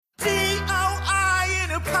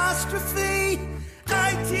apostrophe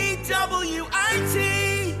ITWIT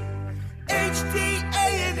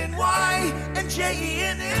HDANNY and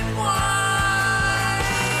JENNY.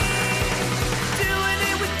 Doing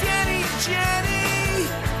it with Danny and Jenny.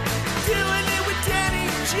 Doing it with Danny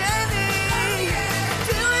and Jenny.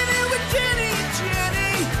 Doing it with Danny and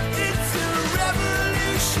Jenny. It's a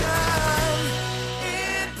revolution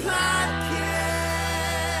in podcasts.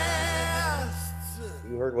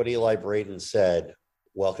 You heard what Eli Braden said.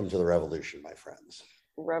 Welcome to the revolution, my friends.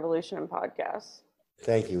 Revolution in podcasts.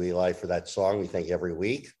 Thank you, Eli, for that song. We thank you every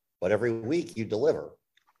week, but every week you deliver.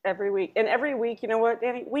 Every week. And every week, you know what,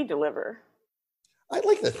 Danny? We deliver. I'd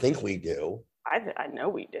like to think we do. I know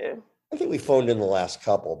we do. I think we phoned in the last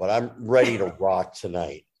couple, but I'm ready to rock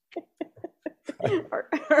tonight.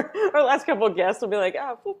 Our last couple of guests will be like,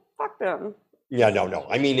 oh, well, fuck them. Yeah, no.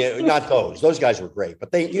 I mean, not those. Those guys were great,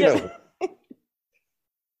 but they, you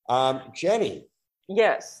know. Jenny.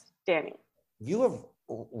 Yes, Danny. You have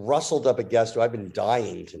rustled up a guest who I've been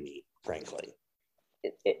dying to meet, frankly.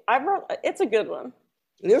 It's a good one.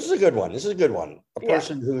 This is a good one. A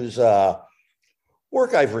person whose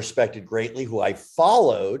work I've respected greatly, who I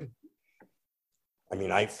followed. I mean,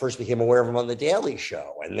 I first became aware of him on The Daily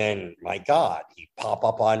Show. And then, my God, he'd pop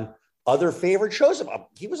up on other favorite shows.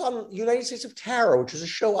 He was on United States of Tara, which is a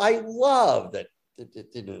show I love that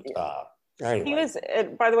didn't... Anyway. He was,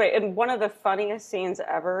 by the way, in one of the funniest scenes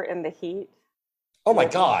ever in The Heat. Oh my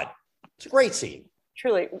God. It's a great scene.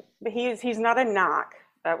 Truly. He's not a knock.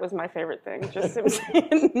 That was my favorite thing. Just him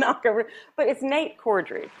saying knock over. But it's Nate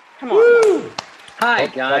Cordry. Come on. Woo! Hi,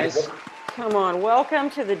 guys. Come on. Welcome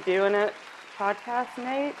to the Doing It podcast,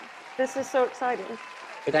 Nate. This is so exciting.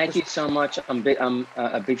 Thank you so much. I'm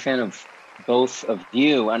a big fan of both of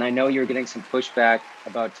you, and I know you're getting some pushback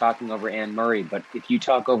about talking over Anne Murray, but if you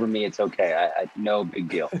talk over me, it's okay. I no big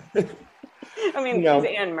deal. I mean, she's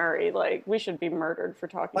Anne Murray. Like, we should be murdered for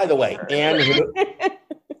talking. By the way, her. Anne who?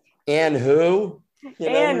 Anne who?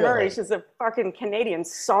 Anne Murray. She's a fucking Canadian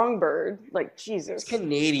songbird. Like, Jesus. It's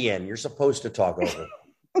Canadian. You're supposed to talk over.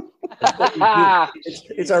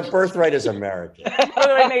 It's our birthright as Americans. By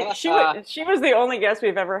the way, Nate, she was the only guest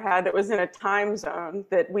we've ever had that was in a time zone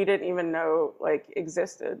that we didn't even know like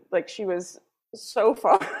existed. Like, she was so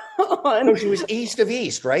far on. No, she was east of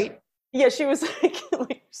East, right? Yeah, she was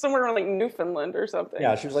like somewhere in like Newfoundland or something.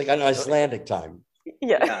 Yeah, she was like on Icelandic time.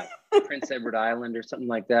 Yeah. Prince Edward Island or something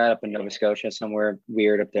like that, up in Nova Scotia, somewhere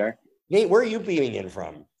weird up there. Nate, where are you beaming in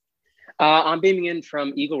from? I'm beaming in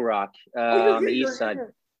from Eagle Rock on the east side.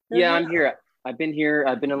 Yeah, I'm here. I've been here.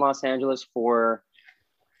 I've been in Los Angeles for,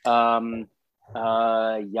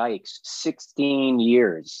 16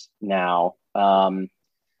 years now.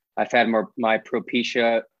 I've had my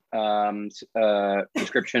Propecia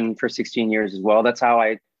prescription for 16 years as well. That's how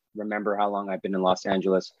I remember how long I've been in Los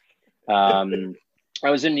Angeles. I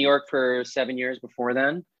was in New York for 7 years before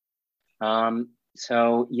then.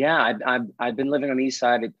 So yeah, I've been living on the east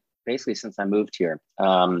side basically since I moved here.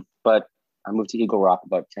 But I moved to Eagle Rock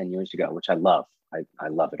about 10 years ago, which I love. I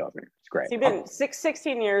love it over here. It's great. So you've been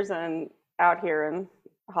 16 years and out here in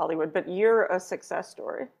Hollywood, but you're a success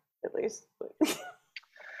story, at least.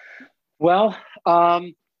 Well,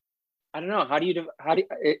 I don't know. How do you?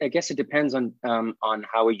 I guess it depends on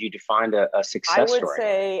how would you define a success story. I would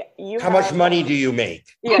say How much money do you make?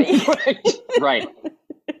 Yeah, right.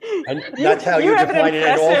 And that's how you define it.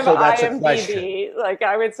 And also, that's IMDb. a question. Like,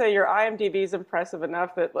 I would say your IMDb is impressive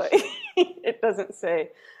enough that like it doesn't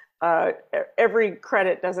say every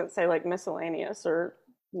credit doesn't say like miscellaneous or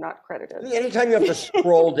not credited. Anytime you have to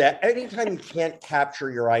scroll down, anytime you can't capture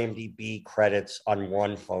your IMDb credits on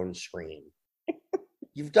one phone screen,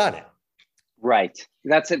 you've done it. Right.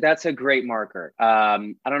 That's a great marker. I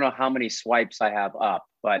don't know how many swipes I have up,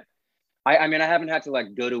 but I mean, I haven't had to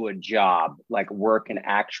like go to a job, like work an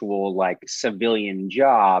actual like civilian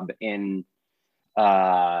job in,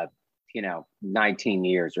 19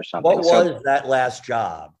 years or something. What was that last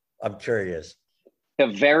job? I'm curious. The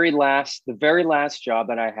very last job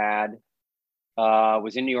that I had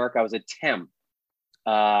was in New York. I was a temp.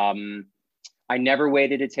 I never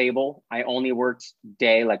waited a table. I only worked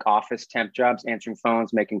day, like office temp jobs, answering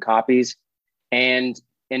phones, making copies. And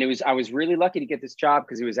I was really lucky to get this job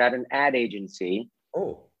because it was at an ad agency.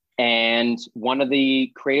 Oh. And one of the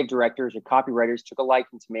creative directors or copywriters took a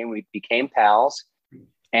liking to me and we became pals.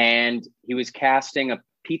 And he was casting a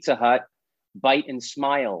Pizza Hut Bite and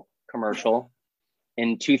Smile commercial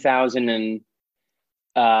in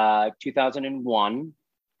 2001.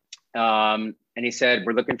 And he said,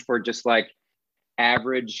 we're looking for just like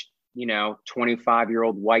average,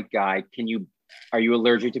 25-year-old white guy. Are you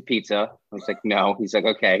allergic to pizza? I was like, no. He's like,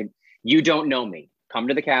 okay, you don't know me. come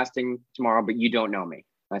to the casting tomorrow, but you don't know me.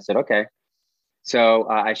 I said, okay. So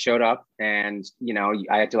I showed up, and, you know,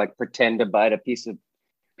 I had to like pretend to bite a piece of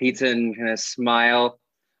pizza and kind of smile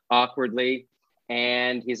awkwardly.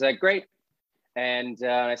 And he's like, great. And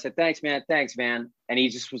I said, thanks, man. And he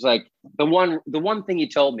just was like, the one thing he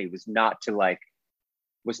told me was not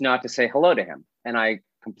to say hello to him. And I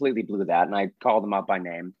completely blew that. And I called him out by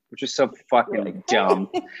name, which was so fucking dumb.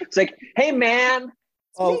 It's like, hey, man.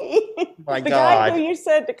 Oh my the God. guy who you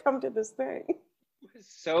said to come to this thing.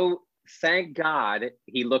 So thank God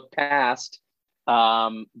he looked past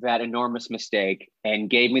that enormous mistake and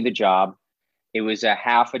gave me the job. It was a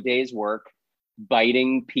half a day's work,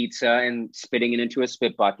 biting pizza and spitting it into a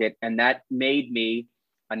spit bucket. And that made me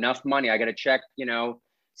enough money. I got a check, you know,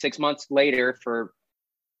 6 months later for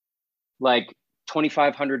like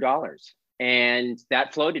 $2,500. And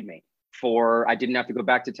that floated me I didn't have to go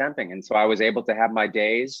back to temping. And so I was able to have my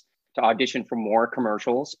days to audition for more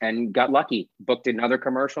commercials, and got lucky, booked another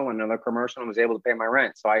commercial and was able to pay my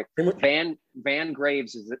rent. So Van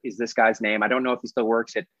Graves is this guy's name. I don't know if he still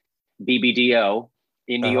works at BBDO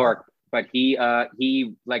in New York, but he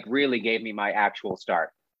like really gave me my actual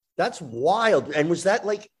start. That's wild. And was that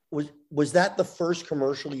like, was that the first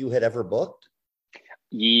commercial you had ever booked?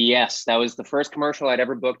 Yes, that was the first commercial I'd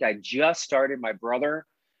ever booked. I just started. My brother,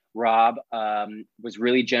 Rob, was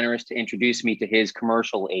really generous to introduce me to his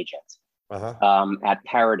commercial agent at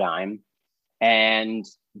Paradigm. And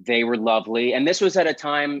they were lovely. And this was at a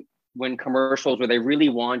time when commercials where they really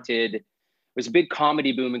wanted, it was a big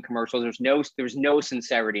comedy boom in commercials. There was no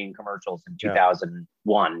sincerity in commercials in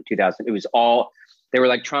 2001, 2000. It was all, they were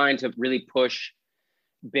like trying to really push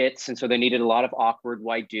bits. And so they needed a lot of awkward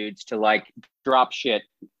white dudes to like drop shit,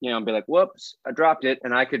 you know, and be like, whoops, I dropped it.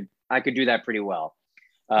 And I could do that pretty well.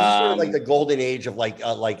 This is sort of like the golden age of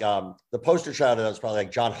the poster child of that was probably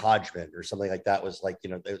like John Hodgman or something like that, was like, you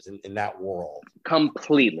know, it was in that world.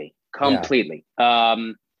 Completely. Yeah.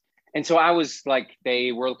 And so I was like,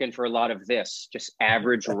 they were looking for a lot of this, just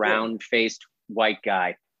average round-faced white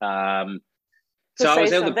guy. So I was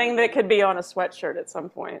something that could be on a sweatshirt at some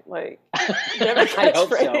point, like you have a I hope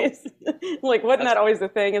so. catchphrase. Like, wasn't that always the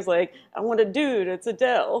thing? Is like, I want a dude. It's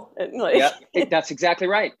Adele. And like, yeah, that's exactly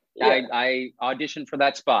right. Yeah. I auditioned for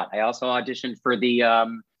that spot. I also auditioned for the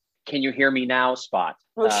 "Can You Hear Me Now" spot.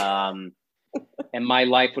 And my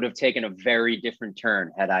life would have taken a very different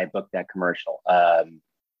turn had I booked that commercial.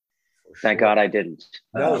 Thank God I didn't.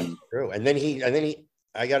 No, true. And then he.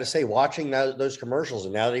 I got to say, watching those commercials,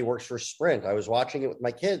 and now that he works for Sprint, I was watching it with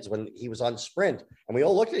my kids when he was on Sprint, and we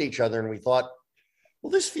all looked at each other and we thought,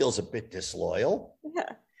 well, this feels a bit disloyal. Yeah.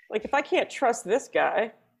 Like, if I can't trust this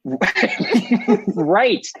guy.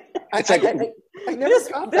 Right. I never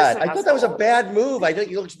got that. I thought that was a bad move. I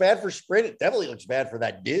think it looks bad for Sprint. It definitely looks bad for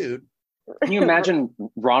that dude. Can you imagine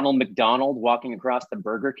Ronald McDonald walking across the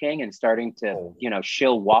Burger King and starting to,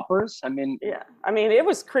 shill Whoppers? I mean, yeah. I mean, it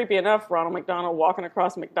was creepy enough, Ronald McDonald walking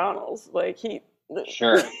across McDonald's. Like,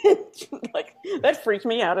 sure. Like, that freaked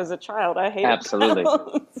me out as a child. I hated Absolutely.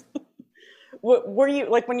 What were you,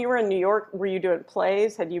 like, when you were in New York, were you doing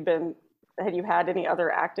plays? Had you had any other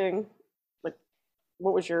acting? Like,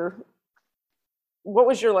 what was your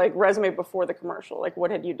like resume before the commercial? Like,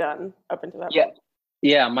 what had you done up until that point?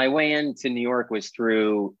 Yeah, my way into New York was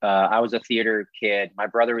through, I was a theater kid. My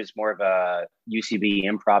brother was more of a UCB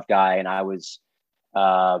improv guy, and I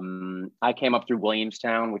came up through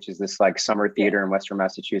Williamstown, which is this like summer theater in Western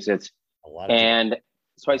Massachusetts. And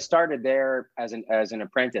so I started there as an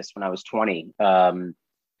apprentice when I was 20.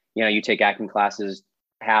 You take acting classes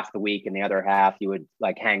half the week, and the other half you would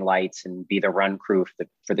like hang lights and be the run crew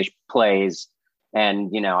for the plays. And,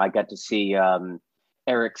 I got to see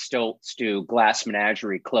Eric Stoltz do Glass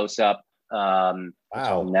Menagerie close up, which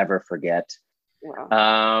I'll never forget.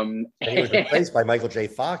 Wow. And he was replaced by Michael J.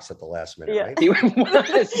 Fox at the last minute, right? He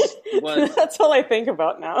was. That's all I think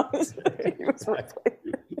about now.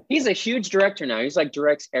 He's a huge director now. He's like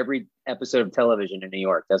directs every episode of television in New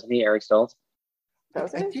York, doesn't he, Eric Stoltz? I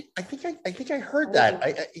think I heard that.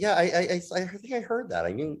 I think I heard that.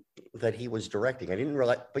 I knew that he was directing. I didn't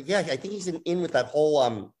realize, but yeah, I think he's in with that whole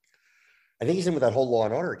I think he's in with that whole Law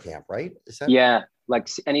and Order camp, right? Is that like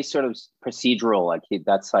any sort of procedural, like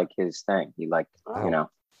that's like his thing. He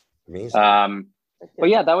amazing. But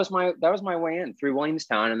yeah, that was my way in through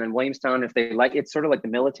Williamstown, and then Williamstown, if they like, it's sort of like the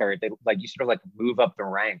military. They like you sort of like move up the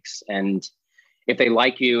ranks, and if they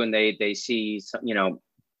like you and they see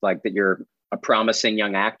like that you're a promising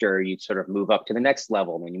young actor, you sort of move up to the next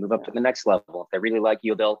level. And when you move up to the next level, if they really like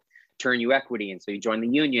you, they'll turn you equity, and so you join the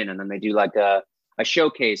union, and then they do like a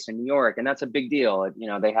showcase in New York, and that's a big deal.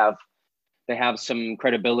 They they have some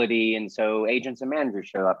credibility, and so agents and managers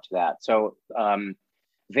show up to that. So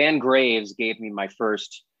Van Graves gave me my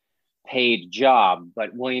first paid job,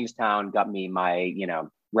 but Williamstown got me my,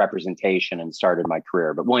 representation and started my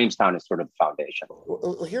career. But Williamstown is sort of the foundation.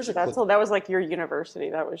 Well, here's a That was like your university.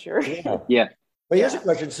 That was your Yeah. But here's a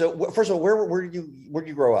question. So first of all, where did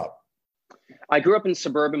you grow up? I grew up in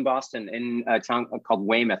suburban Boston in a town called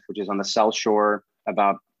Weymouth, which is on the South Shore,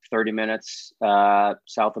 about 30 minutes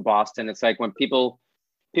south of Boston. It's like when people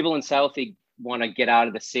in Southie want to get out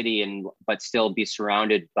of the city but still be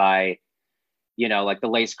surrounded by, like the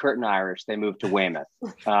Lace Curtain Irish, they moved to Weymouth.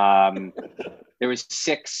 There was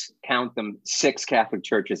six Catholic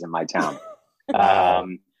churches in my town.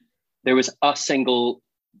 There was a single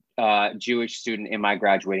Jewish student in my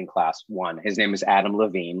graduating class, one. His name was Adam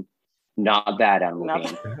Levine. Not that Adam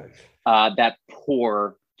Levine. That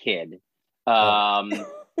poor kid.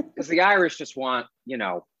 Because the Irish just want, they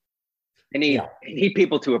need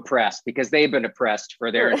people to oppress because they've been oppressed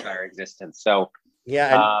for their entire existence. So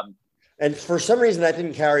and for some reason that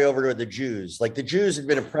didn't carry over to the Jews. Like the Jews had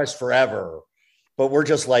been oppressed forever, but we're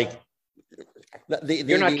just like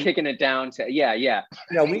you're not kicking it down to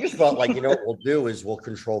we just thought like, what we'll do is we'll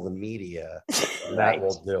control the media, and that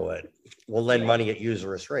will do it. We'll lend money at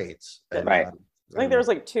usurious rates. And, right. I think there was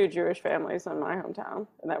like 2 Jewish families in my hometown,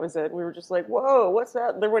 and that was it. We were just like, "Whoa, what's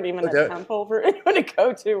that?" There wasn't even a temple for anyone to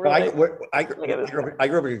go to. I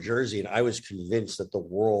grew up in New Jersey, and I was convinced that the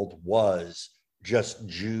world was just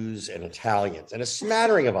Jews and Italians and a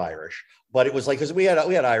smattering of Irish. But it was like, because we had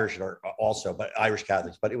Irish also, but Irish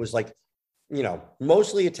Catholics. But it was like,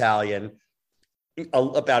 mostly Italian,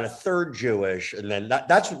 about a third Jewish, and then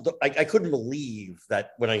that's I couldn't believe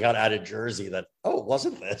that when I got out of Jersey that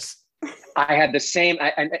wasn't this. I had the same.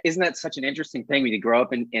 And isn't that such an interesting thing when you grow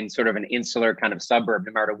up in sort of an insular kind of suburb,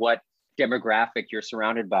 no matter what demographic you're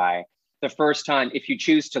surrounded by? The first time, if you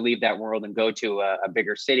choose to leave that world and go to a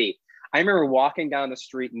bigger city, I remember walking down the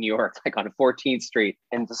street in New York, like on 14th Street,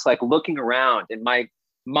 and just like looking around and my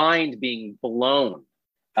mind being blown.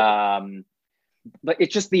 But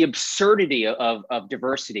it's just the absurdity of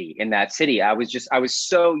diversity in that city. I was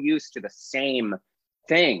so used to the same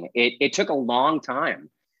thing. It took a long time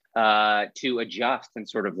to adjust and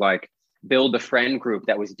sort of like build a friend group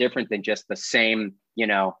that was different than just the same,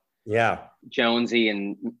 Jonesy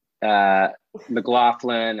and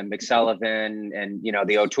McLaughlin and McSullivan and,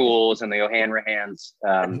 the O'Tooles and the O'Hanrahans.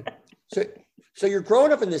 So you're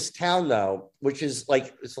growing up in this town though, which is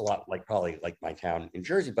like, it's a lot like probably like my town in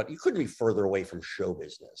Jersey, but you couldn't be further away from show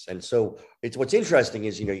business. And so what's interesting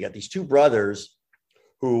is, you got these 2 brothers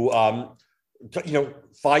who,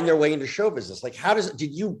 find their way into show business. Like,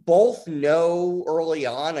 did you both know early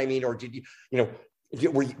on? I mean, or did you,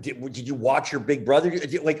 did you watch your big brother?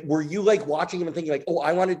 Were you like watching him and thinking like, oh,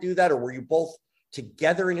 I want to do that? Or were you both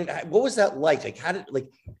together in it? What was that like?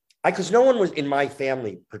 Like, because no one was in my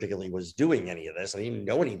family particularly was doing any of this. I didn't even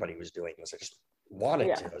know anybody was doing this. I just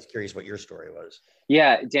wanted to. I was curious what your story was.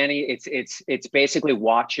 Yeah, Danny, it's basically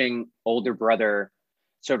watching older brother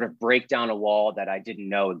sort of break down a wall that I didn't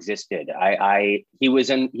know existed. He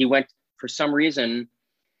went for some reason,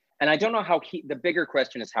 and I don't know how the bigger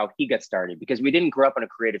question is how he got started, because we didn't grow up in a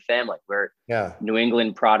creative family. We're New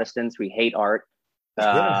England Protestants. We hate art.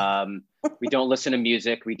 We don't listen to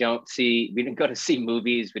music. We didn't go to see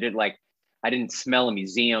movies. I didn't smell a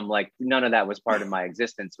museum. Like none of that was part of my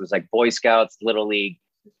existence. It was like Boy Scouts, Little League,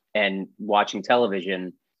 and watching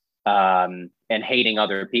television, and hating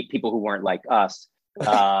other people who weren't like us. That's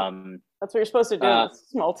what you're supposed to do in a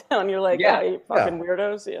small town. You're like, you fucking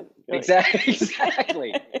weirdos. Yeah.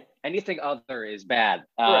 Exactly. Anything other is bad.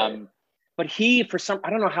 Right. But I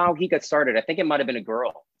don't know how he got started. I think it might've been a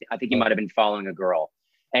girl. I think he might've been following a girl,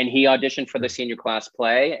 and he auditioned for the senior class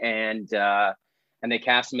play, and they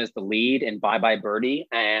cast him as the lead in Bye Bye Birdie.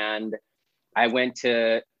 And I went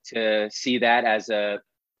to see that as a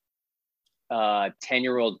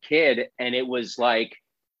 10-year-old kid. And it was like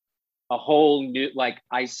a whole new, like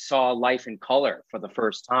I saw life in color for the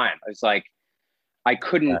first time. I was like, I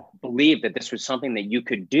couldn't believe that this was something that you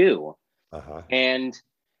could do. And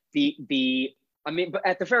but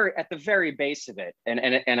at the very base of it,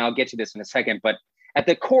 and I'll get to this in a second, but at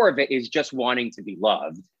the core of it is just wanting to be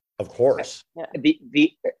loved. Of course.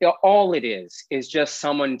 All it is just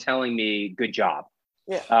someone telling me good job.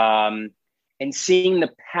 And seeing the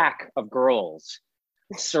pack of girls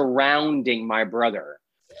surrounding my brother.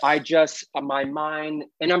 My mind,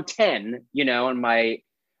 and I'm 10, and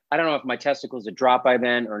I don't know if my testicles had dropped by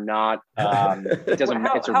then or not. It doesn't.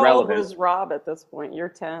 It's irrelevant. How old was Rob at this point? You're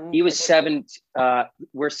 10. He was 7.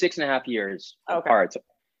 We're 6.5 years apart.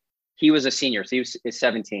 he was a senior, so he was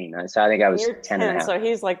 17. So I think I was You're 10 and a half. so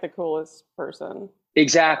he's like the coolest person.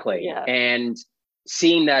 Exactly. Yeah. And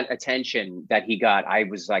seeing that attention that he got, I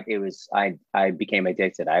was like, I became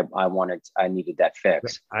addicted. I needed that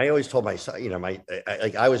fix. I always told my son,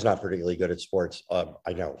 I was not particularly good at sports.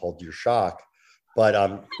 I know, hold your shock, but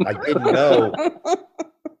I didn't know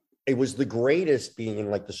it was the greatest being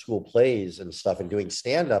in like the school plays and stuff and doing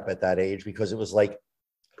stand up at that age, because it was like,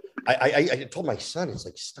 I told my son, it's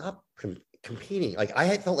like, stop competing. Like I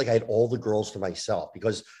had felt like I had all the girls to myself,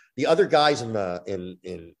 because the other guys in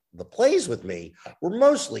the plays with me were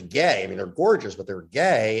mostly gay. I mean, they're gorgeous, but they're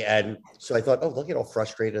gay. And so I thought, oh, they'll get all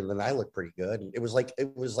frustrated, and then I look pretty good. And it was like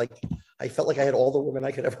I felt like I had all the women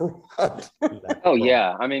I could ever want. Oh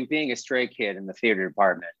yeah. I mean, being a straight kid in the theater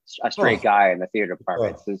department, a straight guy in the theater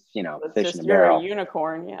department, is, It's fish just, in a you're barrel. a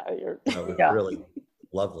unicorn. Yeah. Yeah. Really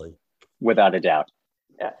lovely. Without a doubt.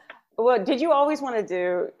 Yeah. Well, did you always want to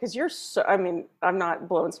do, because you're so, I mean, I'm not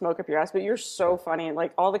blowing smoke up your ass, but you're so funny, and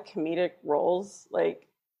like all the comedic roles, like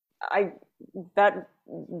that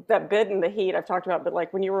bit in The Heat I've talked about, but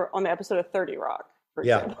like when you were on the episode of 30 Rock, for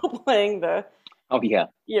example, playing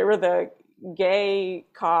you were the gay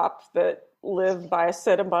cop that lived by a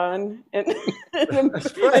Cinnabon in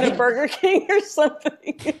a Burger King or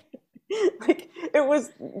something. Like it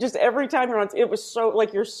was just every time you're on, it was so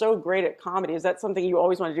like, you're so great at comedy. Is that something you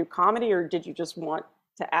always want to do, comedy, or did you just want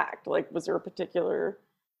to act? Like, was there a particular?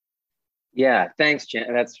 Yeah, thanks,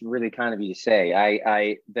 Jen. That's really kind of you to say.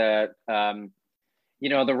 The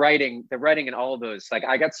writing and all of those, like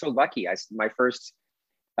I got so lucky. My first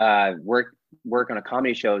work on a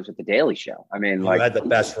comedy show was with The Daily Show. I mean, you had the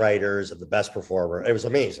best writers and the best performer. It was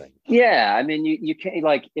amazing. Yeah, I mean, you can't,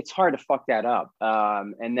 like, it's hard to fuck that up.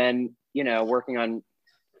 And then, working on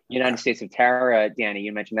United States of Tara, Danny,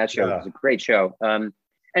 you mentioned that show. It was a great show.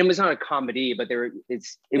 And it was not a comedy, but it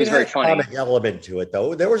was very funny. Comic element to it,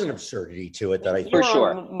 though. There was an absurdity to it that I for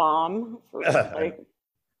sure. Mom. Like...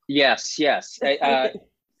 Yes.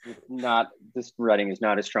 Not this writing is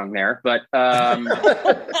not as strong there, but I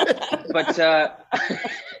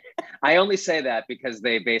only say that because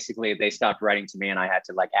they stopped writing to me and I had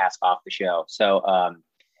to like ask off the show. So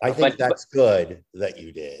I think that's good that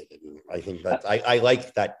you did. I think that I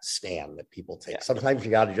like that stand that people take. Yeah. Sometimes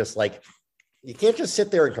you got to just like, you can't just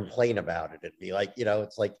sit there and complain about it and be like,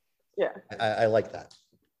 it's like, I like that.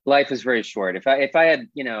 Life is very short. If I had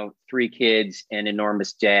 3 kids and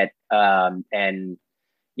enormous debt, and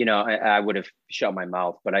I would have shut my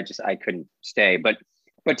mouth, but I couldn't stay. But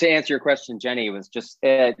to answer your question, Jenny, it was just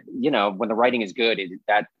when the writing is good,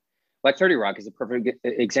 like 30 Rock is a perfect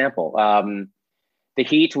example. The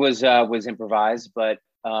Heat was improvised, but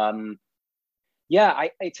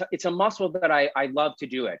it's a muscle that I love to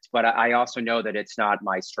do it, but I also know that it's not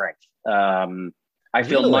my strength. I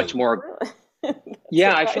feel much more.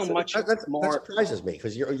 Yeah, I feel much more. That surprises me,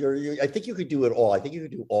 because you're. I think you could do it all. I think you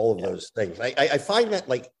could do all of those things. I find that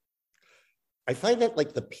like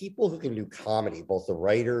the people who can do comedy, both the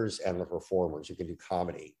writers and the performers who can do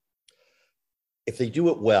comedy, if they do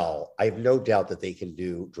it well, I have no doubt that they can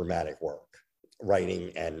do dramatic work,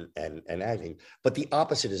 writing and acting. But the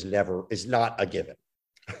opposite is not a given.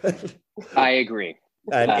 I agree.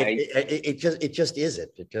 And it just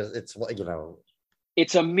isn't. It's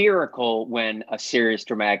It's a miracle when a serious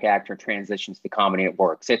dramatic actor transitions to comedy. It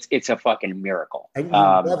works. It's a fucking miracle. And you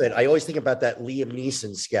love it. I always think about that Liam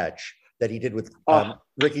Neeson sketch that he did with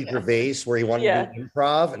Ricky Gervais, where he wanted to do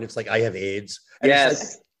improv, and it's like, I have AIDS. And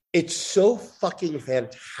it's so fucking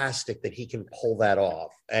fantastic that he can pull that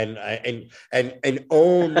off and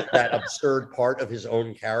own that absurd part of his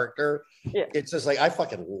own character. Yeah. It's just like, I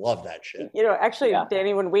fucking love that shit. Actually,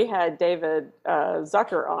 Danny, when we had David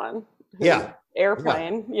Zucker on,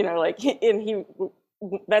 Airplane, and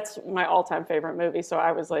that's my all-time favorite movie. So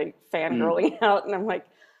I was like fangirling out, and I'm like,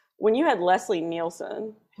 when you had Leslie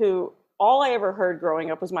Nielsen, who all I ever heard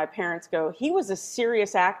growing up was my parents go, he was a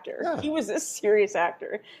serious actor. Yeah. He was a serious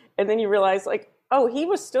actor. And then you realize, like, oh, he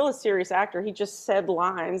was still a serious actor. He just said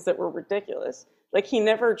lines that were ridiculous. Like, he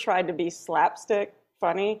never tried to be slapstick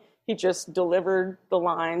funny. He just delivered the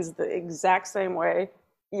lines the exact same way.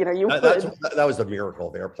 That was the miracle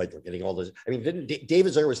of Airplane. They're getting all this. I mean,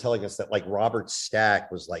 David Zucker was telling us that like Robert Stack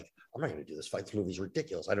was like, I'm not going to do this fight. This movie's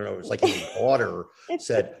ridiculous. I don't know. It was like his daughter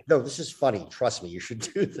said, no, this is funny. Trust me, you should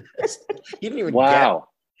do this. He didn't even get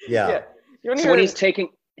it. So when he's taking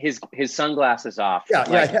his sunglasses off,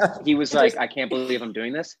 he was like, I can't believe I'm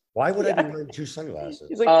doing this. Why would I be wearing 2 sunglasses?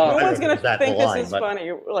 He's like, no one's going to think this is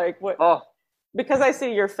funny. Like, what? Oh. Because I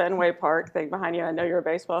see your Fenway Park thing behind you, I know you're a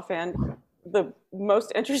baseball fan. The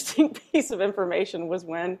most interesting piece of information was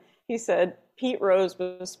when he said Pete Rose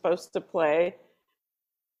was supposed to play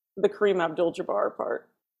the Kareem Abdul-Jabbar part.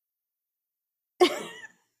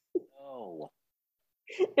 Oh,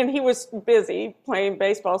 And he was busy playing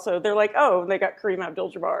baseball, so they're like, oh, they got Kareem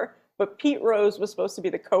Abdul-Jabbar. But Pete Rose was supposed to be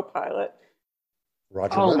the co-pilot.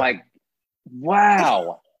 Roger. oh Murray. my,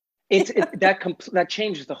 wow. That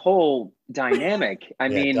changes the whole dynamic. I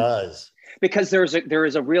Yeah, it mean, does. because there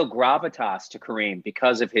is a real gravitas to Kareem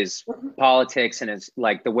because of his politics and his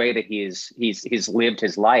like the way that he's lived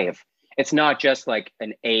his life. It's not just like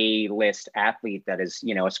an A-list athlete that is,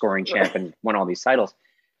 you know, a scoring champ and won all these titles.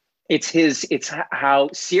 It's how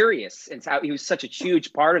serious, it's how he was such a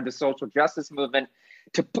huge part of the social justice movement.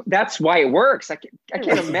 That's why it works. I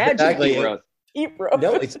can't imagine Exactly. Pete Rose. Pete Rose.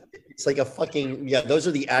 No, it's like a fucking, yeah, those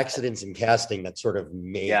are the accidents in casting that sort of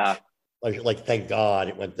make, Yeah. like thank God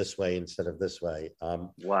it went this way instead of this way. Wow.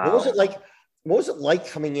 What was it like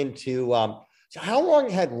coming into, so how long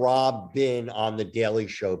had Rob been on the Daily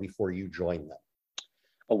Show before you joined them?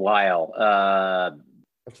 A while.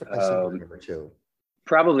 That's what I seem to remember too.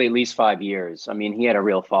 Probably at least 5 years. I mean, he had a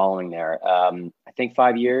real following there. I think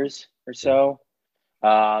 5 years or so.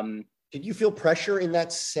 Did you feel pressure in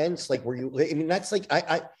that sense? Like, were you, I mean, that's like,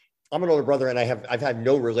 I'm an older brother and I've had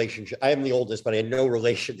no relationship. I am the oldest, but I had no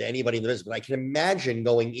relation to anybody in the business. But I can imagine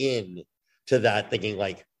going in to that thinking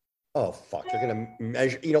like, oh, fuck, they're going to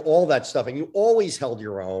measure, you know, all that stuff. And you always held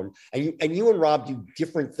your own, and you and Rob do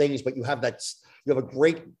different things, but you have a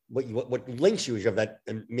great, what links you is you have that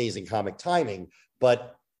amazing comic timing,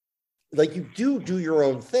 but like you do your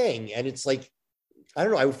own thing. And it's like, I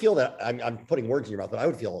don't know. I would feel that I'm putting words in your mouth, but I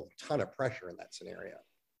would feel a ton of pressure in that scenario.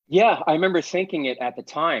 Yeah, I remember thinking it at the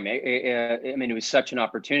time. I mean, it was such an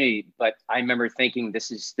opportunity, but I remember thinking this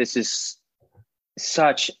is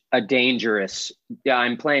such a dangerous. Yeah,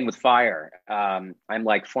 I'm playing with fire. I'm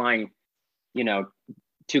like flying, you know,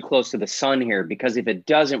 too close to the sun here, because if it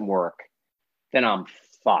doesn't work, then I'm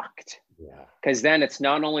fucked. Yeah. Because then it's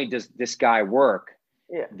not only does this guy work,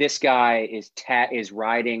 Yeah. this guy is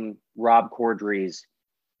riding Rob Corddry's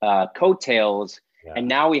coattails, Yeah. and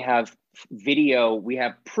now we have video, we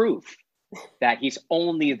have proof that he's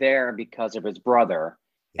only there because of his brother,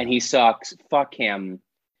 and he sucks. Fuck him.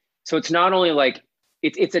 So it's not only like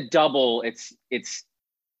it's a double.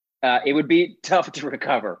 It would be tough to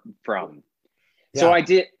recover from. Yeah. So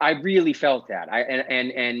I really felt that.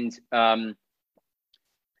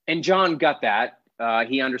 And John got that.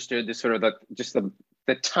 He understood the sort of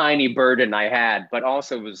the tiny burden I had, but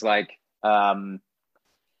also was like,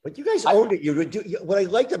 But you guys owned it. You would do. What I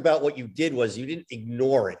liked about what you did was you didn't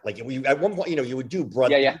ignore it. Like at one point, you know, you would do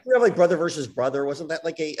brother. Yeah. You have like brother versus brother. Wasn't that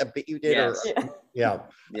like a bit you did? Yes. Or, yeah.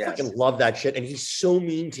 Yes. I fucking love that shit. And he's so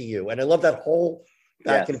mean to you. And I love that whole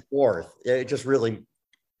back and forth. It just really.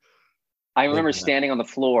 I remember standing on the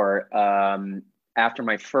floor after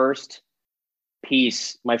my first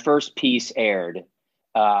piece aired,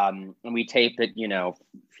 and we taped it, you know,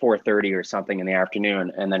 4:30 or something in the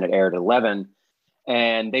afternoon, and then it aired at 11.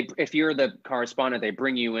 And if you're the correspondent, they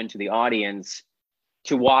bring you into the audience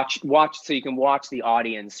to watch, so you can watch the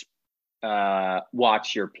audience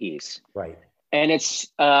watch your piece. Right. And it's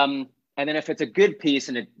and then if it's a good piece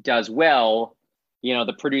and it does well, you know,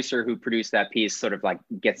 the producer who produced that piece sort of like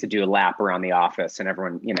gets to do a lap around the office, and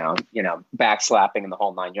everyone, you know, backslapping in the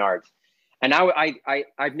whole 9 yards. And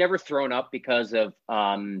I've never thrown up because of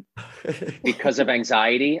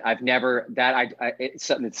anxiety. I've never I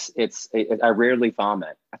rarely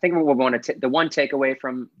vomit. I think the one takeaway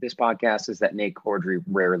from this podcast is that Nate Corddry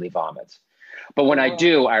rarely vomits. But when I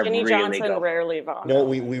do, I Jenny really Johnson go. rarely vomits. No,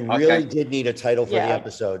 we really did need a title for Yeah. the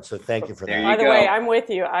episode. So thank you for There that. you By the go. way, I'm with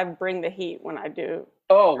you. I bring the heat when I do.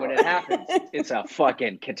 Oh, when it happens, it's a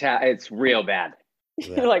fucking it's real bad.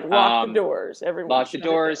 Yeah. Like lock the doors. Everyone Lock the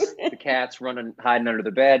doors. The cat's hiding under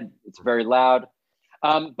the bed. It's very loud.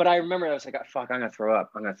 But I remember I was like, fuck, I'm gonna throw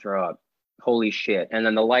up. Holy shit. And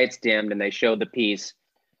then the lights dimmed and they showed the piece,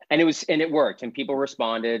 and it worked, and people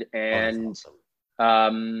responded, and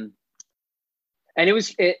Awesome. and it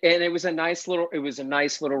was a nice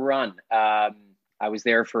little run. I was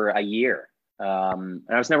there for a year. And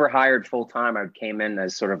I was never hired full time. I came in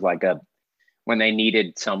as sort of like when they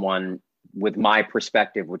needed someone with my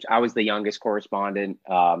perspective, which I was the youngest correspondent.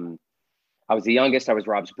 I was the youngest. I was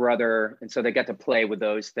Rob's brother, and so they got to play with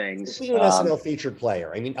those things. Being an SNL featured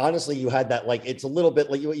player, I mean, honestly, you had that, like, it's a little bit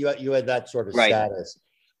like you had that sort of status.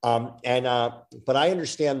 But I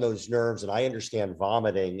understand those nerves, and I understand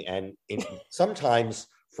vomiting, and sometimes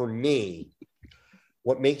for me,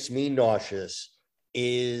 what makes me nauseous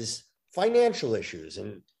is financial issues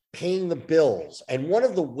and paying the bills. And one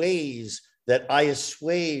of the ways that I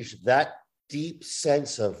assuage that deep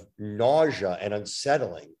sense of nausea and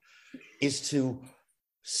unsettling is to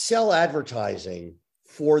sell advertising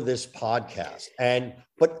for this podcast.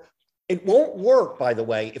 But it won't work, by the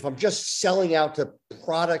way, if I'm just selling out to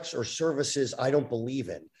products or services I don't believe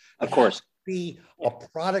in. Of course. Be a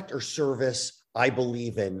product or service I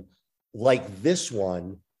believe in, like this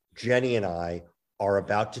one Jenny and I are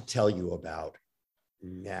about to tell you about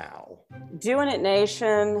now. Doing It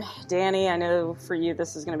Nation. Danny, I know for you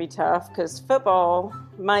this is going to be tough because football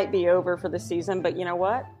might be over for the season, but you know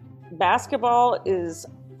what? Basketball is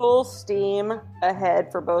full steam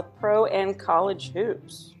ahead for both pro and college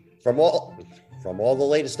hoops. From all the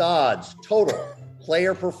latest odds, total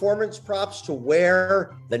player performance props to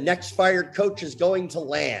where the next fired coach is going to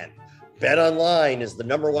land, BetOnline is the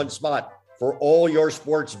 #1 spot for all your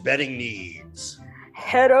sports betting needs.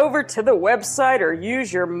 Head over to the website or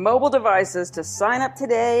use your mobile devices to sign up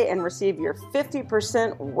today and receive your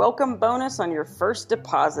 50% welcome bonus on your first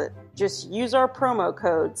deposit. Just use our promo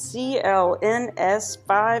code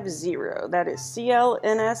CLNS50. That is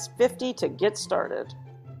CLNS50 to get started.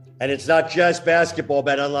 And it's not just basketball.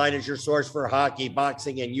 BetOnline is your source for hockey,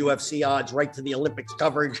 boxing, and UFC odds. Right to the Olympics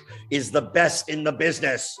coverage is the best in the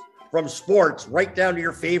business. From sports right down to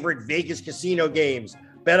your favorite Vegas casino games,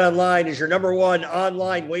 BetOnline is your #1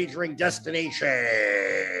 online wagering destination.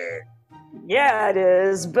 Yeah, it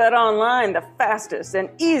is. BetOnline, the fastest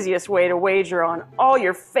and easiest way to wager on all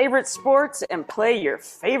your favorite sports and play your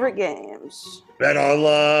favorite games.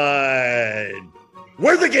 BetOnline,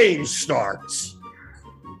 where the game starts.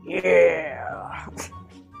 Yeah.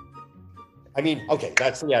 I mean, okay,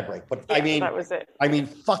 that's the ad break, but Yeah, that was it. I mean,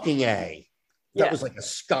 fucking A. That Yeah. was like a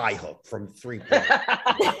sky hook from 3 points.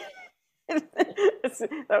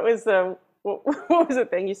 That was what was the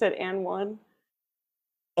thing you said? And one.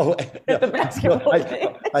 Oh, yeah. The basketball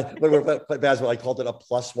thing. When we played basketball, I called it a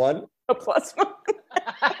 +1. A +1.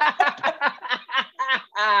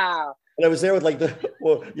 And I was there with like that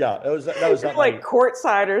was not like my,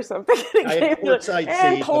 courtside or something. I had courtside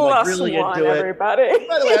and seats. I'm like +1, really into it. everybody.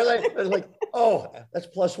 By the way, I was like, oh, that's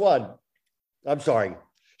 +1. I'm sorry.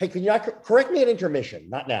 Hey, can you not correct me at intermission?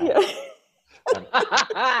 Not now. Yeah.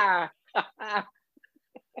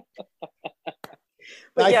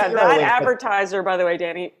 But yeah, that advertiser, by the way,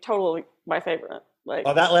 Danny, totally my favorite. Like,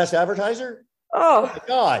 oh, that last advertiser? oh my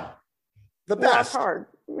God, the best. That's hard.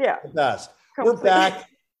 Yeah, the best. Completely. We're back.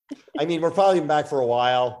 I mean, we're probably back for a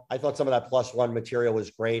while. I thought some of that +1 material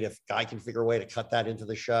was great. If Guy can figure a way to cut that into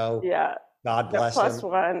the show, yeah. God The bless him.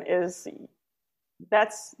 +1 is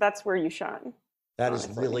that's where you shine. That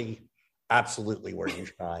honestly. Is really absolutely where you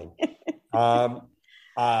shine.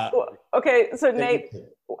 Okay, so Nate,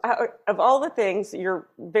 of all the things, your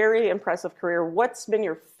very impressive career, what's been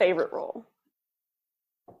your favorite role?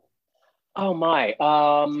 Oh my,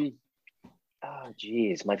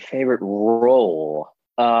 geez, my favorite role.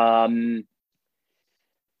 There's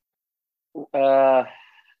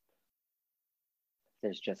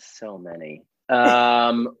just so many.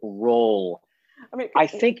 Role. I mean, I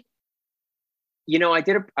think, I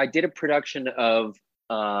did a production of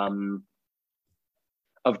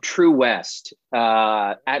True West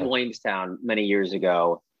at Williamstown many years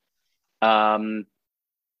ago. And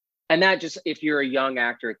that just, if you're a young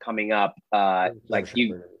actor coming up,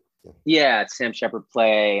 it's Sam Shepard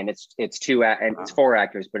play, and it's it's 4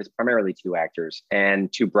 actors, but it's primarily 2 actors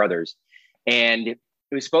and 2 brothers. And it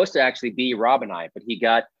was supposed to actually be Rob and I, but he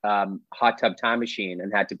got Hot Tub Time Machine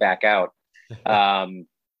and had to back out.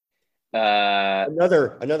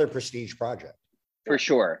 Another prestige project. For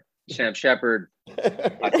sure. Sam Shepard.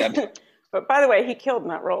 But by the way, he killed in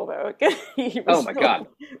that role, though. Oh my God.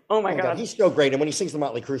 Oh my God. He's so great. And when he sings the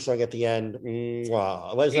Motley Crue song at the end,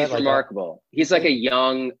 wow. He's remarkable. He's like a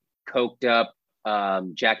young, coked up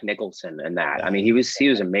Jack Nicholson in that. I mean, he was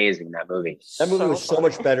amazing in that movie. That movie was so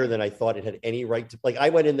much better than I thought it had any right to. Like, I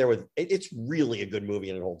went in there with, it's really a good movie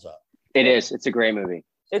and it holds up. It is. It's a great movie.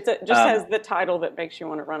 It just has the title that makes you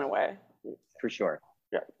want to run away. For sure.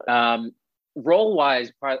 Yeah.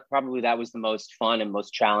 Role-wise, probably that was the most fun and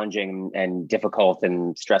most challenging and difficult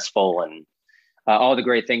and stressful, and all the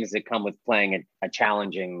great things that come with playing a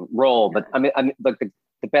challenging role. But I mean, but the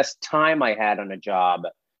best time I had on a job,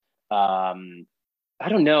 I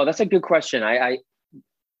don't know. That's a good question. I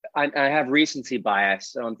have recency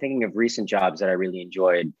bias, so I'm thinking of recent jobs that I really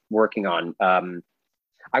enjoyed working on.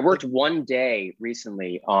 I worked one day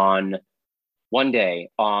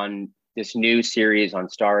on this new series on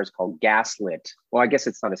Starz called Gaslit. Well, I guess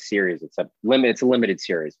it's not a series; it's a limited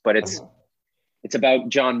series, but it's about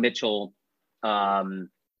John Mitchell and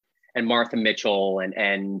Martha Mitchell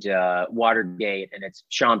and Watergate, and it's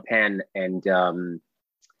Sean Penn and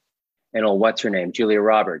and old what's her name, Julia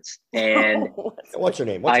Roberts, and What's her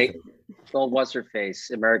name? old what's her face,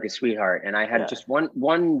 America's Sweetheart, and I had just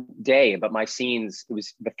one day, but my scenes, it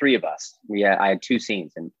was the three of us. I had two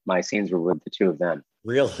scenes, and my scenes were with the two of them.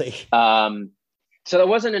 Really? So that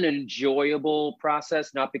wasn't an enjoyable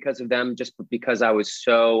process, not because of them, just because I've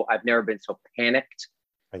never been so panicked.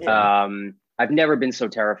 Okay. I've never been so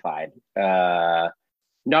terrified.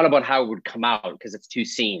 Not about how it would come out, because it's two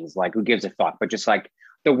scenes, like who gives a fuck, but just like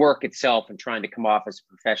the work itself and trying to come off as a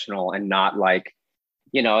professional and not like,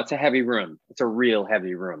 it's a heavy room. It's a real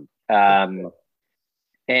heavy room. And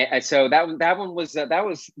so that one was, that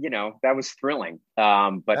was thrilling,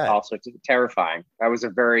 but also terrifying.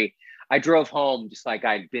 I drove home just like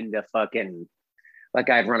I'd been to like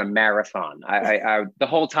I'd run a marathon. I the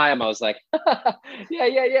whole time I was like,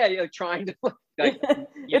 yeah, trying to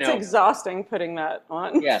it's exhausting putting that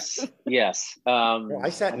on. Yes. I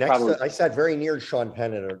sat very near Sean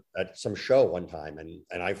Penn at some show one time,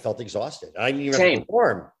 and I felt exhausted. I didn't even have to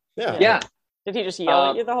perform. Yeah. Did he just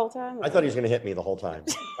yell at you the whole time? I thought he was going to hit me the whole time.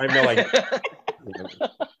 I have no idea.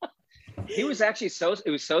 He was actually it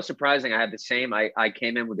was so surprising. I had the same, I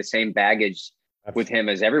came in with the same baggage with him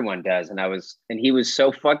as everyone does. And he was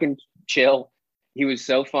so fucking chill. He was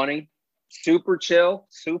so funny, super chill,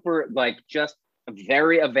 super like just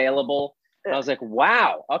very available. I was like,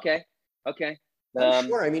 wow. Okay.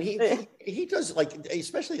 Sure. I mean, he does, like,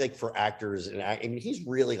 especially like for actors, and I mean, he's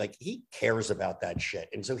really like, he cares about that shit.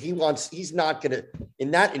 And so he's not going to,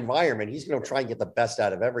 in that environment, he's going to try and get the best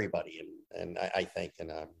out of everybody. And I think,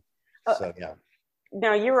 so, yeah.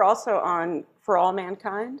 Now, you were also on For All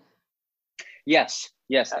Mankind. Yes.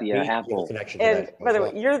 The Apple connection. And by the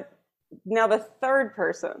way, you're now the third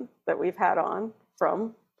person that we've had on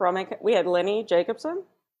from For All Mankind. We had Lenny Jacobson.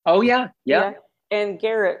 Oh, yeah. And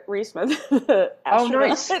Garrett Reisman. Oh,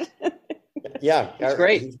 nice. Yeah, it's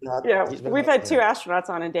great. We've had two astronauts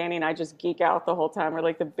on, and Danny and I just geek out the whole time. We're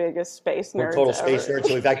like the biggest space nerds. We're total space nerds.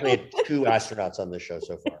 So we've actually had two astronauts on this show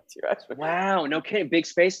so far. Wow, no kidding, big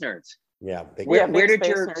space nerds. Yeah, where did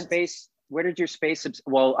your space?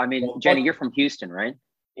 Well, I mean, Jenny, you're from Houston, right?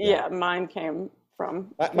 Yeah, mine came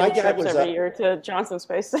from my dad was every year to Johnson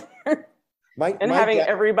Space Center. Having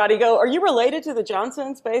everybody go, are you related to the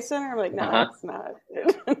Johnson Space Center? I'm like, no, it's not.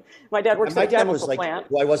 My dad works at a chemical plant.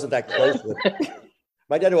 Well, I wasn't that close with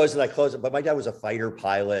my dad wasn't that close, but my dad was a fighter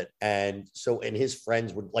pilot. And his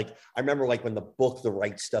friends would like, I remember like when the book, The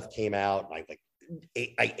Right Stuff came out, and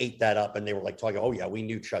I ate that up, and they were like talking, oh yeah, we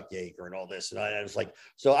knew Chuck Yeager and all this. And I was like,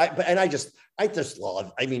 I just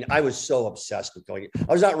love, I mean, I was so obsessed with going,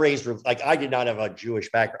 I was not raised like, I did not have a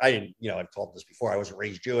Jewish background. I didn't, I've told this before, I wasn't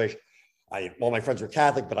raised Jewish. All my friends were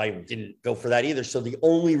Catholic, but I didn't go for that either. So the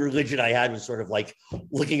only religion I had was sort of like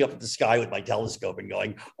looking up at the sky with my telescope and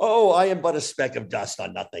going, "Oh, I am but a speck of dust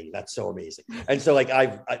on nothing." That's so amazing. And so like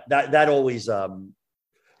that always, So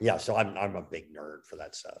I'm a big nerd for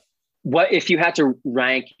that stuff. What if you had to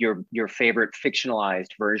rank your favorite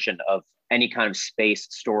fictionalized version of any kind of space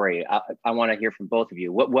story? I want to hear from both of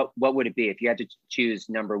you. What would it be if you had to choose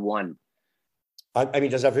number one? I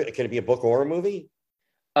mean, can it be a book or a movie?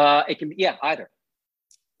 It can be, either.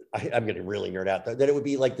 I'm going to really nerd out. That it would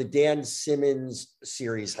be like the Dan Simmons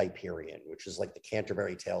series Hyperion, which is like the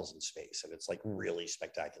Canterbury Tales in space, and it's like really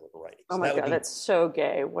spectacular writing. Oh my God, that's so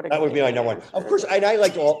gay! That would be my number one. Of course, and I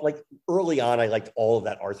liked early on. I liked all of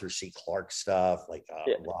that Arthur C. Clarke stuff, like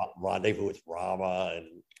Rendezvous with Rama, and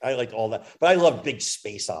I liked all that. But I love big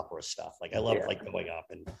space opera stuff. Like I love like going up,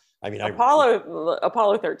 and I mean,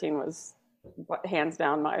 Apollo 13 was hands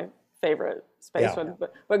down my favorite space one.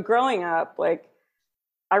 But growing up, like,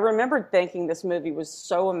 I remembered thinking this movie was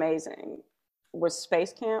so amazing was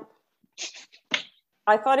Space Camp.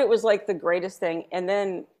 I thought it was like the greatest thing. And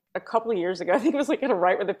then a couple of years ago, I think it was like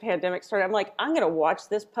right when the pandemic started, I'm like, I'm going to watch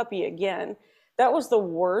this puppy again. That was the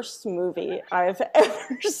worst movie I've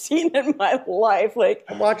ever seen in my life. Like,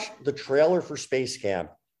 I watched the trailer for Space Camp,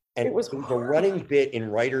 and it was the running bit in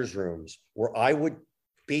writers' rooms where I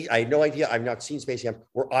had no idea. I've not seen Space Camp,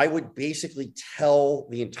 where I would basically tell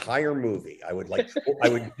the entire movie. I would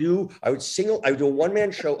do a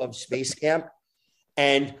one-man show of Space Camp,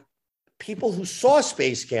 and people who saw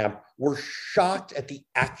Space Camp were shocked at the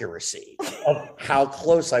accuracy of how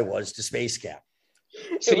close I was to Space Camp.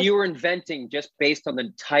 So you were inventing just based on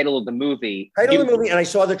the title of the movie. And I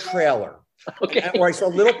saw the trailer. Okay. Or I saw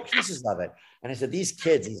little pieces of it. And I said, these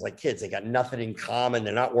kids, they got nothing in common.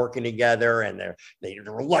 They're not working together, and they're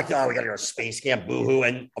reluctant. Oh, we got to go to Space Camp, boohoo.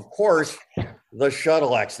 And of course, the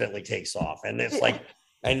shuttle accidentally takes off. And it's like,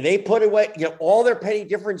 And they put away, all their petty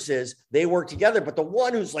differences, they work together. But the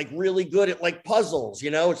one who's like really good at like puzzles,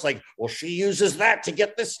 it's like, well, she uses that to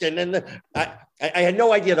get this. And then I had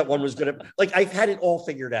no idea that one was good at, like, I had it all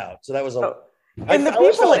figured out. So that was and the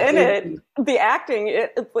people in it, the acting,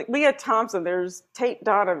 it's like Leah Thompson, there's Tate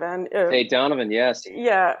Donovan. Tate Donovan, yes.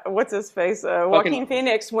 Yeah, what's his face? Joaquin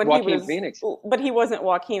Phoenix when he was, Phoenix. But he wasn't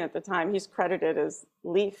Joaquin at the time. He's credited as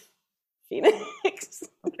Leaf Phoenix.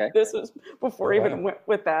 Okay. This was before he even went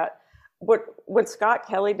with that. When Scott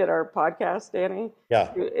Kelly did our podcast, Danny,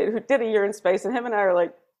 who did A Year in Space, and him and I are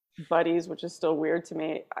like buddies, which is still weird to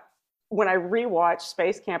me. When I rewatched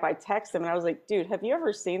Space Camp, I texted him and I was like, dude, have you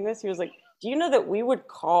ever seen this? He was like, do you know that we would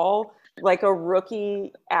call like a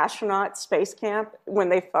rookie astronaut Space Camp when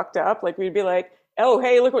they fucked up? Like we'd be like, oh,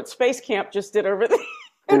 hey, look what Space Camp just did over there.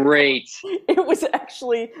 Great. It was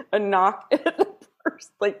actually a knock at the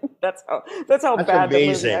first. Like that's how bad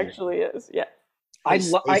amazing. The movie actually is. Yeah.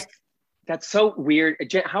 That's so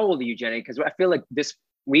weird. How old are you, Jenny? Because I feel like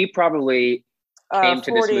we probably came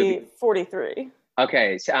to this movie. 43.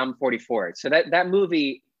 Okay, so I'm 44. So that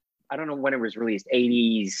movie, I don't know when it was released,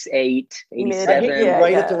 88, 87.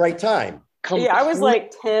 At the right time. Yeah, I was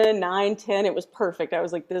like 9, 10. It was perfect. I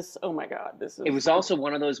was like, oh my God, this is. It was also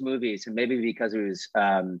one of those movies, and maybe because it was,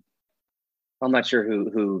 I'm not sure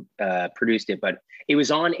who produced it, but it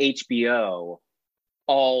was on HBO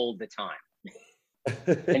all the time.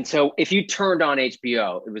 And so if you turned on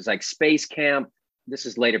HBO, it was like Space Camp. This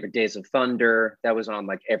is later, but Days of Thunder, that was on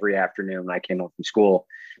like every afternoon when I came home from school.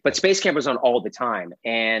 But Space Camp was on all the time.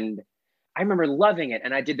 And I remember loving it.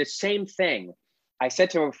 And I did the same thing. I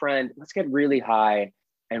said to a friend, let's get really high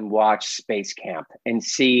and watch Space Camp and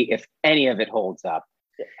see if any of it holds up.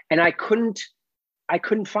 And I couldn't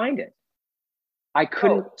find it. I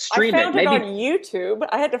couldn't stream it. I found it on YouTube.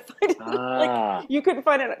 I had to find it. Like, you couldn't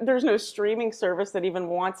find it. There's no streaming service that even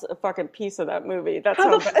wants a fucking piece of that movie. That's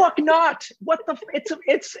how the fuck not? What the?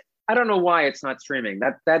 It's. I don't know why it's not streaming.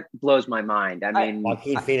 That blows my mind. I mean,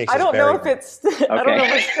 Joaquin Phoenix. I don't know if it's. Okay. I don't know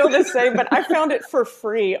if it's still the same, but I found it for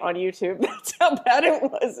free on YouTube. That's how bad it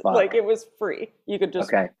was. Fuck. Like it was free. You could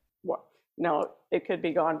just. Okay. No, it could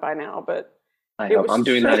be gone by now, but. I hope I'm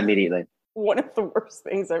doing that immediately. One of the worst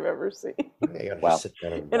things I've ever seen. Wow.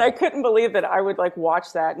 And I couldn't believe that I would like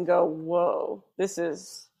watch that and go, whoa, this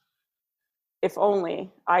is, if only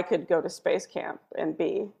I could go to Space Camp and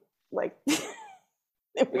be like.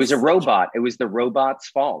 It was a robot. It was the robot's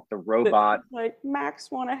fault. The robot. Like, Max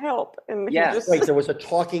want to help. And Wait, there was a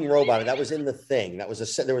talking robot. And that was in the thing. That was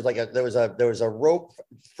there was a rope.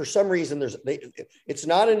 For some reason, it's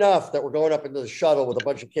not enough that we're going up into the shuttle with a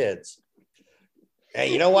bunch of kids. Hey,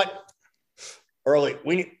 you know what? Early,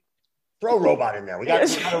 throw a robot in there. We got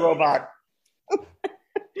a robot.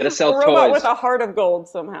 Gotta sell a robot toys with a heart of gold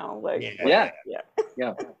somehow. Like yeah.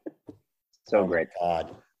 So great.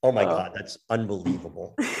 Oh my God, that's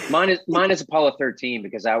unbelievable. Mine is Apollo 13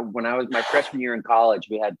 because when I was my freshman year in college,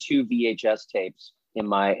 we had 2 VHS tapes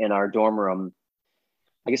in our dorm room.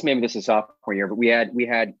 I guess maybe this is sophomore year, but we had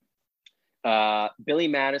Billy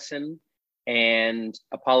Madison and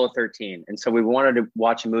Apollo 13. And so we wanted to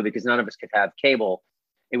watch a movie because none of us could have cable.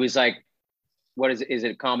 It was like, what is it? Is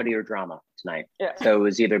it a comedy or drama tonight? Yeah. So it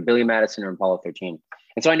was either Billy Madison or Apollo 13.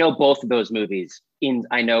 And so I know both of those movies.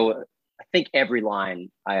 I think every line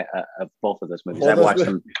of both of those movies. I've watched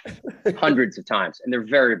them hundreds of times, and they're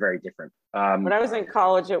very, very different. When I was in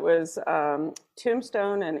college, it was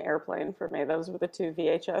Tombstone and Airplane for me. Those were the 2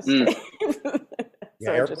 VHS tapes.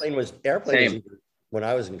 So Airplane was when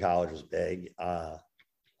I was in college was big. What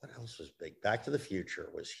else was big? Back to the Future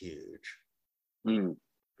was huge.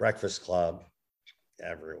 Breakfast Club,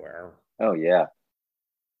 everywhere. Oh yeah,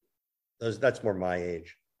 that's more my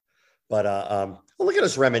age. But well, look at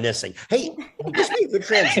us reminiscing. Hey, would this be a good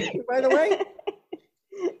transition, by the way?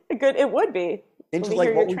 Good, it would be. Into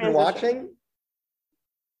like what we've been watching.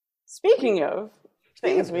 Speaking of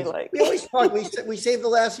things we like. We always talk. We save the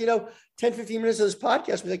last 10, 15 minutes of this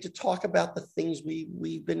podcast. We like to talk about the things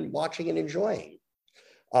we've been watching and enjoying.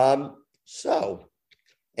 So,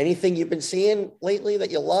 anything you've been seeing lately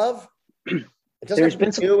that you love? It doesn't have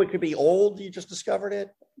to be new. It could be old. You just discovered it.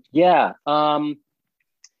 Yeah.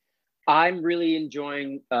 I'm really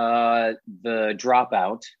enjoying The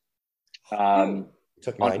Dropout on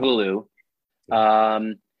Hulu.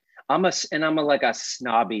 I'm a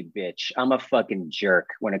snobby bitch. I'm a fucking jerk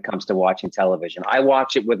when it comes to watching television. I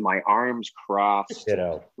watch it with my arms crossed,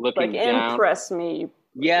 looking down. Impress me.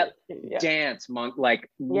 Yeah. Dance, monk. Like,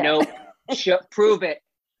 no, prove it.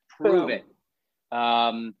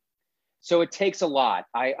 So it takes a lot.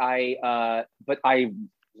 But I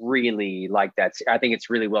really like that. I think it's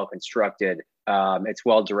really well constructed. It's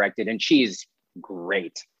well directed, and she's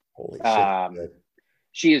great. Holy Um, shit.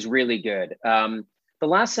 she is really good. The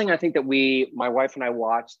last thing I think that my wife and I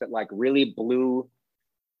watched that like really blew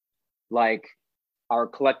like our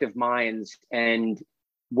collective minds and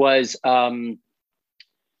was I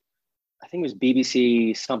think it was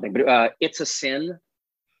BBC something, but It's a Sin.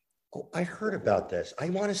 Oh, I heard about this. I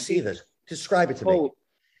want to see this. Describe it to me.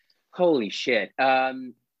 Holy shit.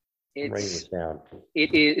 I'm writing this down.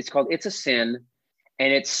 It's called It's a Sin,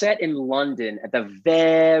 and it's set in London at the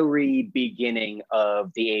very beginning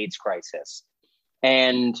of the AIDS crisis.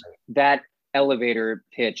 And that elevator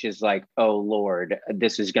pitch is like, oh Lord,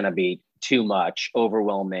 this is going to be too much,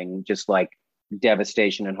 overwhelming, just like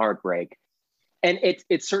devastation and heartbreak. And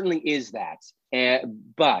it certainly is that.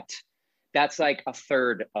 But that's like a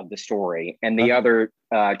third of the story. And the other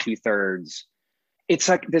 2/3, it's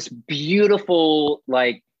like this beautiful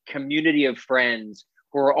like community of friends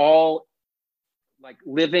who are all like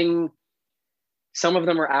living. Some of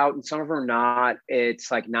them are out and some of them are not. It's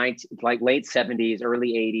like late 70s,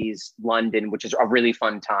 early 80s London, which is a really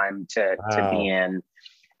fun time to be in.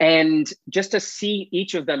 And just to see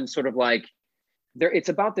each of them sort of like, it's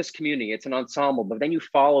about this community, it's an ensemble, but then you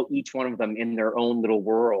follow each one of them in their own little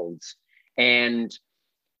worlds. And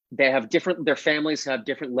they have their families have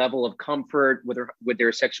different level of comfort with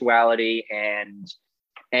their sexuality, and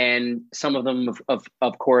some of them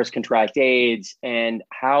of course contract AIDS, and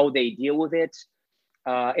how they deal with it.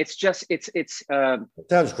 It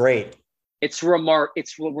sounds great. It's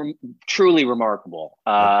truly remarkable.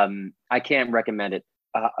 I can't recommend it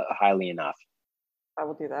highly enough. I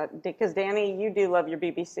will do that because Danny, you do love your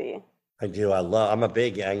BBC. I do. I'm a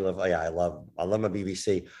big Anglo. Yeah, I love my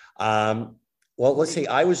BBC. Well, let's see.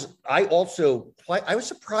 I was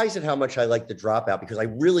surprised at how much I liked The Dropout because I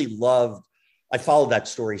followed that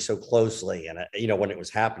story so closely, and when it was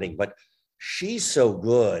happening. But she's so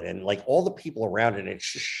good, and like all the people around it, it's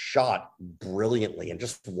just shot brilliantly. And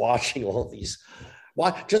just watching all of these,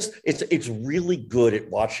 it's really good at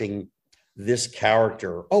watching this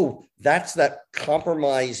character. Oh, that's that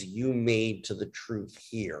compromise you made to the truth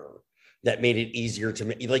here that made it easier to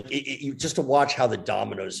make. Like just to watch how the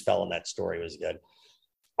dominoes fell in that story was good.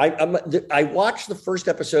 I watched the first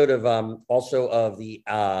episode of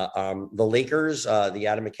the Lakers, the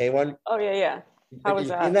Adam McKay one. Oh yeah. How was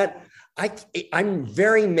that? And I'm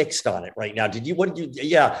very mixed on it right now. What did you?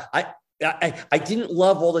 Yeah, I didn't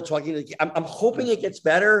love all the talking. I'm hoping it gets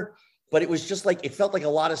better, but it was just like it felt like a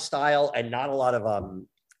lot of style and not a lot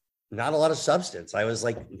of substance. I was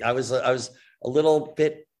a little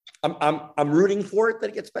bit. I'm rooting for it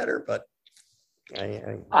that it gets better, but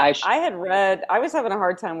I was having a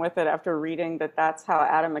hard time with it after reading that's how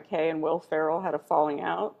Adam McKay and Will Ferrell had a falling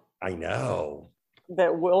out. I know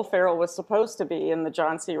that Will Ferrell was supposed to be in the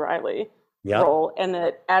John C. Reilly role, and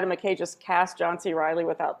that Adam McKay just cast John C. Reilly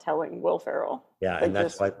without telling Will Ferrell. Yeah, and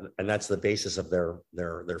that's the basis of their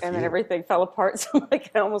feud. And then everything fell apart. So I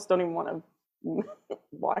almost don't even want to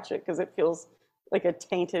watch it because it feels like a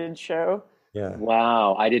tainted show. Yeah.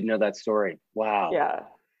 Wow, I didn't know that story. Wow. Yeah,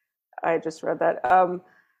 I just read that.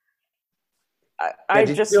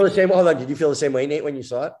 Did you feel the same? Hold on. Did you feel the same way, Nate, when you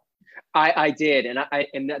saw it? I did,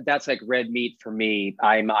 and that's like red meat for me.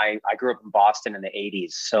 I grew up in Boston in the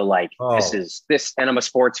 80s, so like this, and I'm a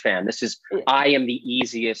sports fan. I am the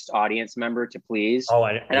easiest audience member to please.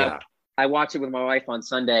 I watched it with my wife on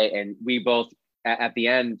Sunday, and we both at the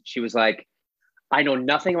end. She was like, "I know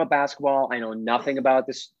nothing about basketball. I know nothing about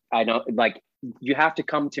this. I know you have to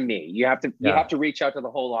come to me. You have to reach out to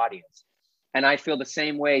the whole audience." And I feel the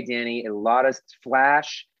same way, Danny. A lot of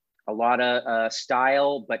flash. A lot of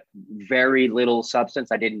style, but very little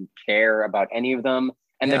substance. I didn't care about any of them.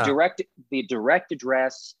 And the direct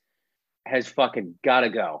address has fucking got to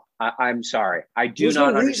go. I'm sorry. I do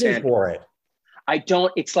not understand for it. I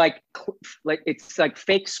don't. It's like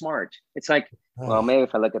fake smart. It's like, well, maybe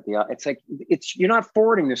if I look at you're not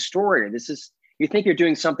forwarding the story. You think you're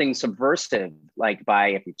doing something subversive, like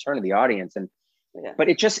if you turn to the audience, but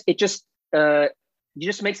it just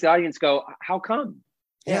makes the audience go, how come?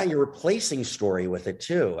 Yeah, you're replacing story with it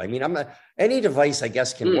too. I mean, any device I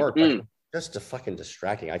guess can work, but just fucking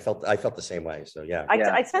distracting. I felt the same way. So yeah.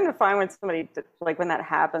 I tend to find when somebody when that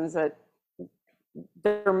happens that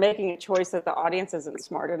they're making a choice that the audience isn't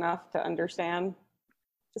smart enough to understand.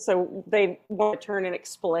 So they want to turn and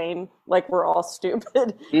explain like we're all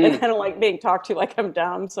stupid and kind of like being talked to like I'm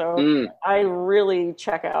dumb. So I really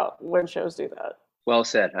check out when shows do that. Well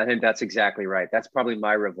said. I think that's exactly right. That's probably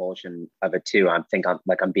my revulsion of it too. I'm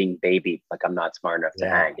being babied, like I'm not smart enough to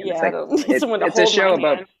hang. And it's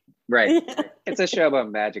a show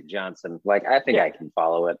about Magic Johnson. Like I think I can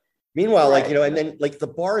follow it. Meanwhile, like, Right. you know, and then like the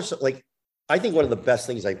bars, like, I think one of the best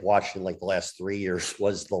things I've watched in like the last 3 years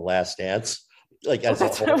was The Last Dance. Like, as a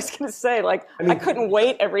That's what I whole. was going to say. Like, I mean- I couldn't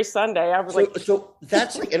wait every Sunday. I was like, So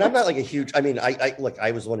that's like, and I'm not like a huge, I mean, I look,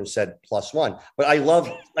 I was the one who said +1, but I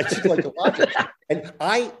just like to watch it. And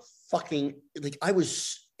I fucking, like, I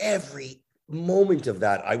was every moment of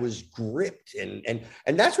that, I was gripped and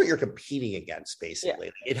that's what you're competing against,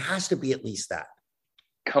 basically. It has to be at least that.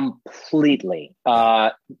 Completely.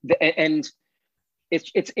 And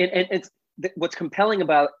it's what's compelling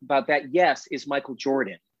about that, yes, is Michael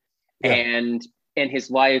Jordan and his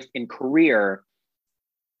life and career.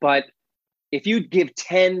 But if you give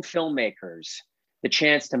 10 filmmakers the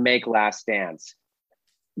chance to make Last Dance,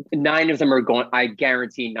 9 of them are going, I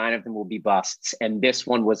guarantee 9 of them will be busts. And this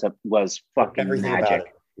one was fucking Everything about magic.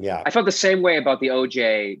 it. Yeah. I felt the same way about the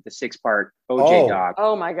OJ, the 6-part OJ doc,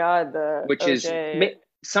 oh my God, the which is OJ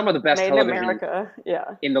some of the best Made in television America. Yeah.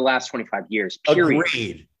 in the last 25 years, period.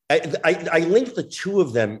 Agreed. I linked the two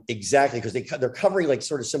of them exactly because they're covering like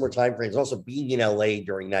sort of similar time frames. Also being in LA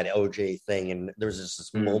during that OJ thing, and there was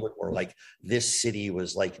this moment where like this city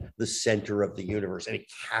was like the center of the universe, and it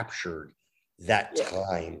captured that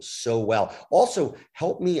time so well. Also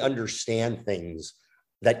helped me understand things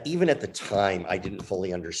that even at the time I didn't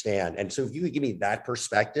fully understand. And so if you could give me that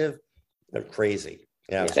perspective, they're crazy.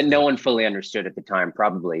 Yeah. That no one fully understood at the time,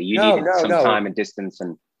 probably. You needed some time and distance.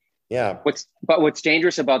 And what's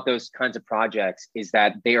dangerous about those kinds of projects is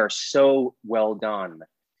that they are so well done.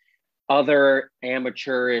 Other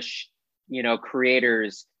amateurish,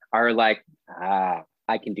 creators are like,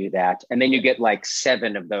 I can do that. And then you get like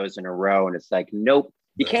 7 of those in a row, and it's like, nope,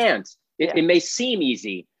 you can't. It may seem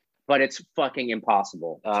easy, but it's fucking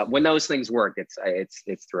impossible. When those things work, it's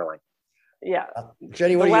thrilling. Yeah.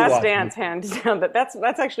 Jenny, what The are you Last watching? Dance, hands down. That's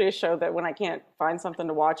actually a show that when I can't find something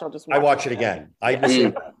to watch, I'll just watch I watch it again.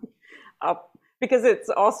 because it's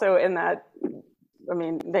also in that, I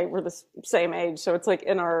mean, they were the same age. So it's like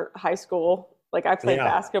in our high school, like I played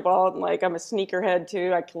basketball and like I'm a sneakerhead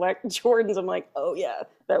too. I collect Jordans. I'm like, oh yeah,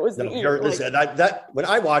 that was the year. That when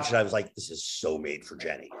I watched it, I was like, this is so made for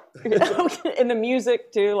Jenny. And the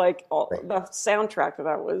music too, like the soundtrack to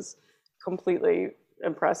that was completely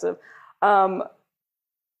impressive. So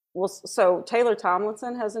Taylor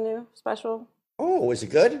Tomlinson has a new special. Oh, is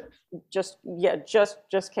it good? Just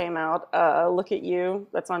came out. Look at You.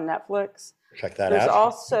 That's on Netflix. Check that out. There's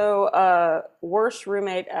also Worst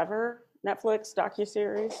Roommate Ever Netflix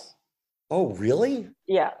docuseries. Oh, really?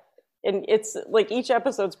 Yeah, and it's like each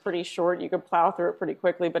episode's pretty short. You can plow through it pretty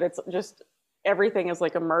quickly, but it's just everything is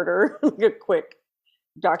like a murder, like a quick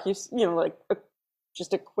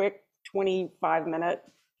just a quick 25-minute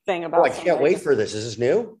thing about. Oh, I can't wait for this. Is this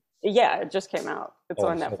new? Yeah, it just came out. It's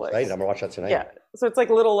on Netflix. Excited. I'm gonna watch that tonight. Yeah, so it's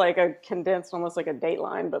like a little like a condensed, almost like a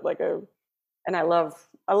Dateline, but like and I love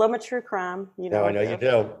a true crime. I know you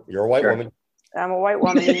do. You're a white woman. I'm a white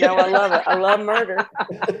woman. I love it. I love murder.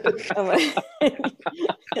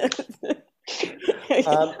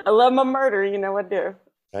 I love my murder. I do.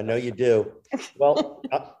 I know you do. Well,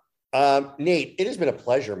 Nate, it has been a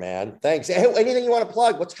pleasure, man. Thanks. Hey, anything you want to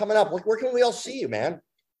plug? What's coming up? Where can we all see you, man?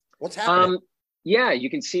 What's happening? Yeah, you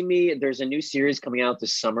can see me. There's a new series coming out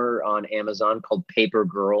this summer on Amazon called Paper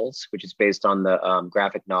Girls, which is based on the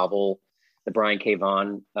graphic novel, the Brian K.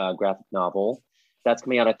 Vaughan graphic novel. That's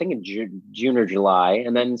coming out, I think, in June or July.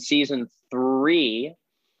 And then season 3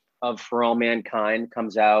 of For All Mankind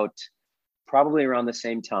comes out probably around the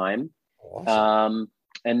same time. Awesome.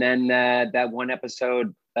 And then that one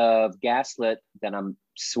episode of Gaslit that I'm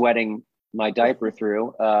sweating my diaper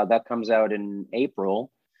through, that comes out in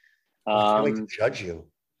April. I can't wait to judge you.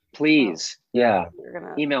 Please. Yeah.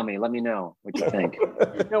 Email me. Let me know what you think.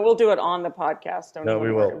 No, we'll do it on the podcast.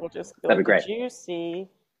 We will. We'll just That'd be great. Juicy.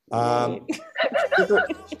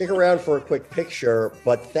 Stick around for a quick picture,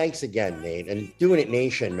 but thanks again, Nate. And Doing It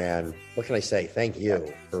Nation, man. What can I say? Thank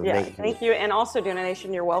you for making thank you. And also Doing It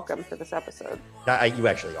Nation, you're welcome for this episode. You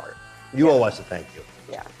actually are. You owe us a thank you.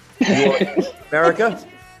 Yeah. America,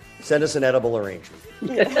 send us an edible arrangement.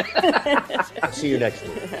 See you next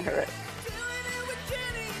week. All right.